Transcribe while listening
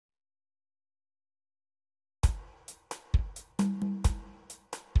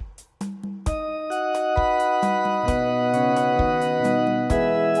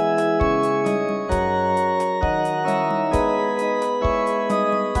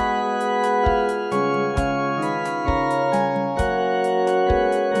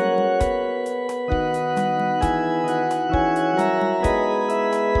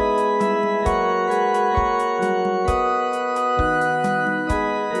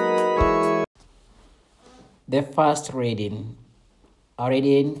The first reading, a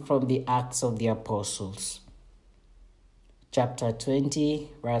reading from the Acts of the Apostles, chapter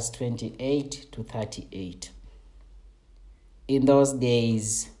 20, verse 28 to 38. In those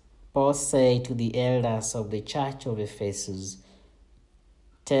days, Paul said to the elders of the church of Ephesus,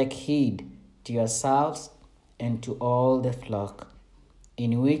 "Take heed to yourselves and to all the flock,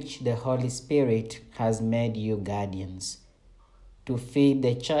 in which the Holy Spirit has made you guardians, to feed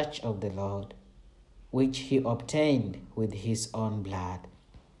the church of the Lord, which he obtained with his own blood.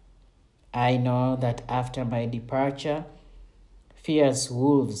 I know that after my departure, fierce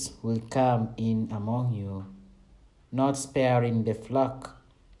wolves will come in among you, not sparing the flock,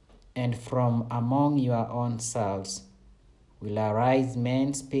 and from among your own selves will arise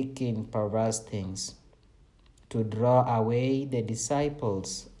men speaking perverse things, to draw away the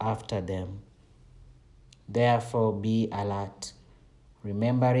disciples after them. Therefore be alert,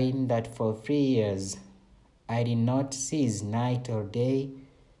 remembering that for 3 years I did not cease night or day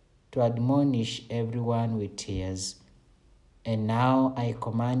to admonish everyone with tears. And now I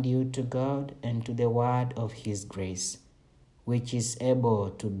command you to God and to the word of his grace, which is able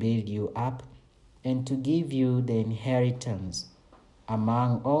to build you up and to give you the inheritance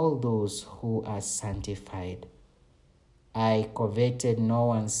among all those who are sanctified. I coveted no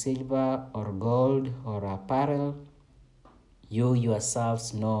one's silver or gold or apparel. You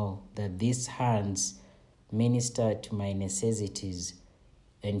yourselves know that these hands minister to my necessities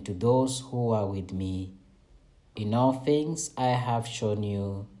and to those who are with me. In all things I have shown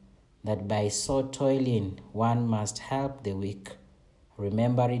you that by so toiling one must help the weak,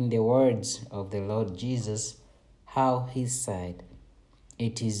 remembering the words of the Lord Jesus, how he said,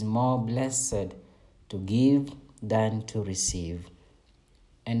 'It is more blessed to give than to receive.'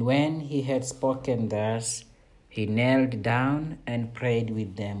 And when he had spoken thus, he knelt down and prayed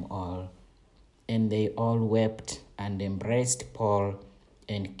with them all. And they all wept and embraced Paul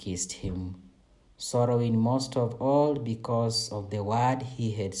and kissed him, sorrowing most of all because of the word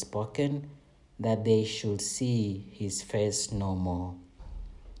he had spoken, that they should see his face no more.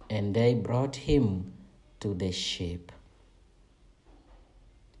 And they brought him to the ship."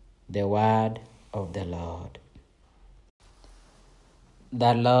 The word of the Lord.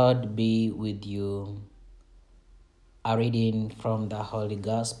 The Lord be with you. A reading from the Holy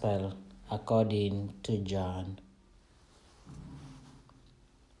Gospel according to John.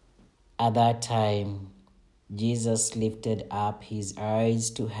 At that time, Jesus lifted up his eyes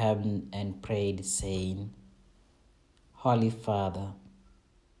to heaven and prayed, saying, "Holy Father,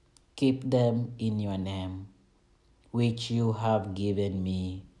 keep them in your name, which you have given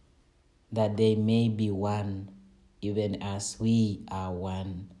me, that they may be one, even as we are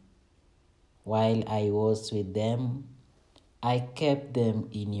one. While I was with them, I kept them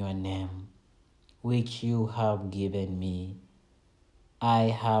in your name, which you have given me. I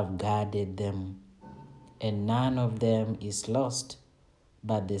have guarded them, and none of them is lost,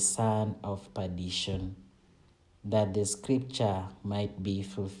 but the son of perdition, that the scripture might be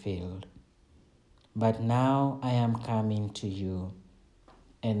fulfilled. But now I am coming to you,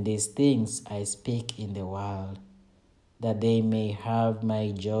 and these things I speak in the world, that they may have my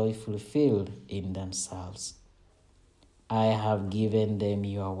joy fulfilled in themselves. I have given them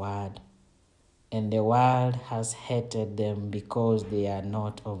your word, and the world has hated them because they are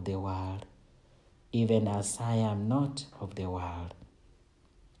not of the world, even as I am not of the world.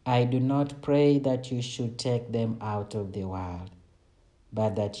 I do not pray that you should take them out of the world,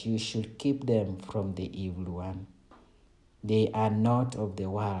 but that you should keep them from the evil one. They are not of the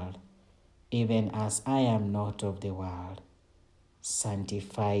world, even as I am not of the world.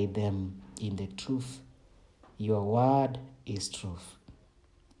 Sanctify them in the truth. Your word is truth.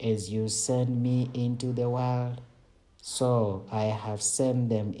 As you send me into the world, so I have sent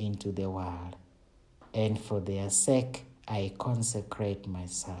them into the world, and for their sake I consecrate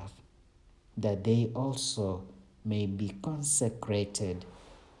myself, that they also may be consecrated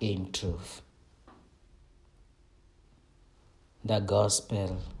in truth." The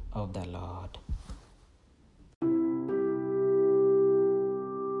Gospel of the Lord.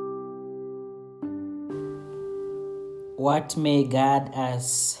 What may guard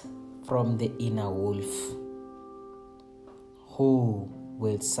us from the inner wolf? Who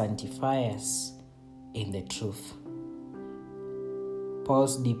will sanctify us in the truth?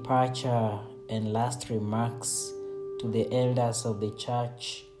 Paul's departure and last remarks to the elders of the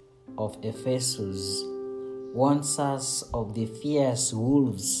church of Ephesus warns us of the fierce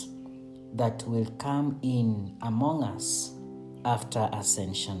wolves that will come in among us after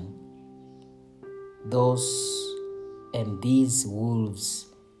ascension. These wolves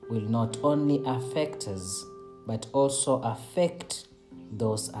will not only affect us, but also affect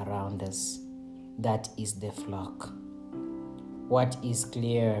those around us. That is the flock. What is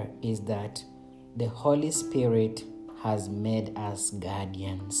clear is that the Holy Spirit has made us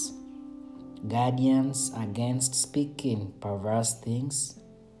guardians. Guardians against speaking perverse things.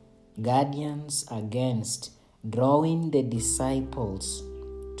 Guardians against drawing the disciples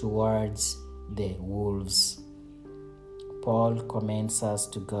towards the wolves. Paul commends us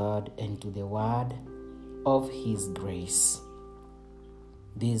to God and to the word of his grace.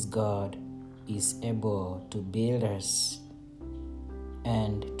 This God is able to build us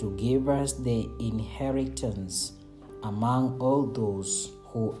and to give us the inheritance among all those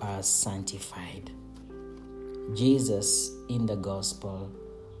who are sanctified. Jesus in the gospel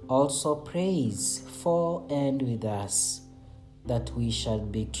also prays for and with us that we shall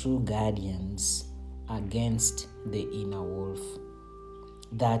be true guardians against the inner wolf,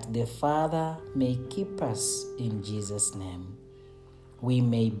 that the Father may keep us in Jesus' name. We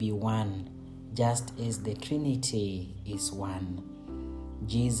may be one, just as the Trinity is one.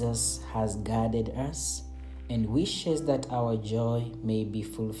 Jesus has guarded us and wishes that our joy may be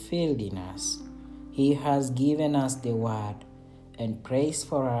fulfilled in us. He has given us the word and prays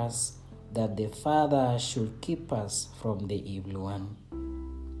for us that the Father should keep us from the evil one.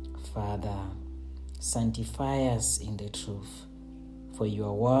 Father, sanctify us in the truth, for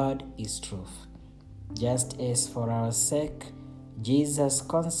your word is truth. Just as for our sake, Jesus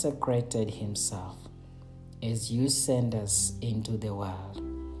consecrated himself. As you send us into the world,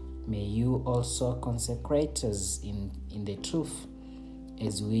 may you also consecrate us in the truth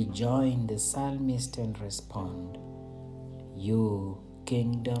as we join the psalmist and respond, you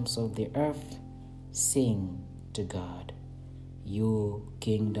kingdoms of the earth, sing to God. You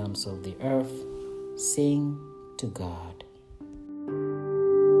kingdoms of the earth, sing to God.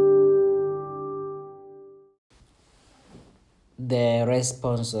 The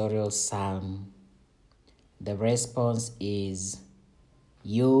responsorial psalm. The response is,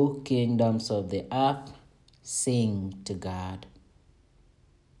 you kingdoms of the earth, sing to God.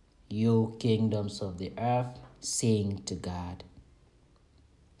 You kingdoms of the earth, sing to God.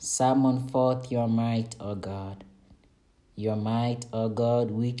 Summon forth your might, O God, your might, O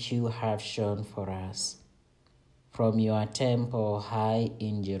God, which you have shown for us. From your temple high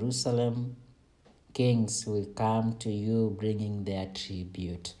in Jerusalem, kings will come to you bringing their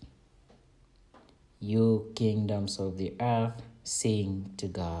tribute. You kingdoms of the earth, sing to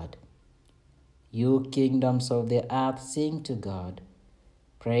God. You kingdoms of the earth, sing to God.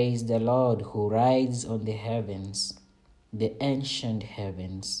 Praise the Lord who rides on the heavens, the ancient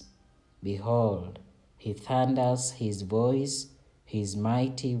heavens. Behold, he thunders his voice, his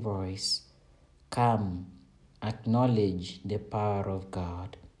mighty voice. Come, acknowledge the power of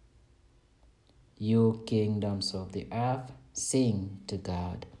God. You kingdoms of the earth, sing to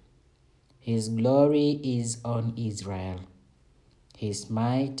God. His glory is on Israel. His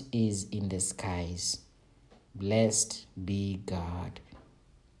might is in the skies. Blessed be God.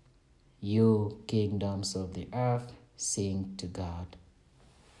 You kingdoms of the earth, sing to God.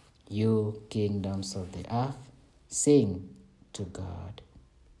 You kingdoms of the earth, sing to God.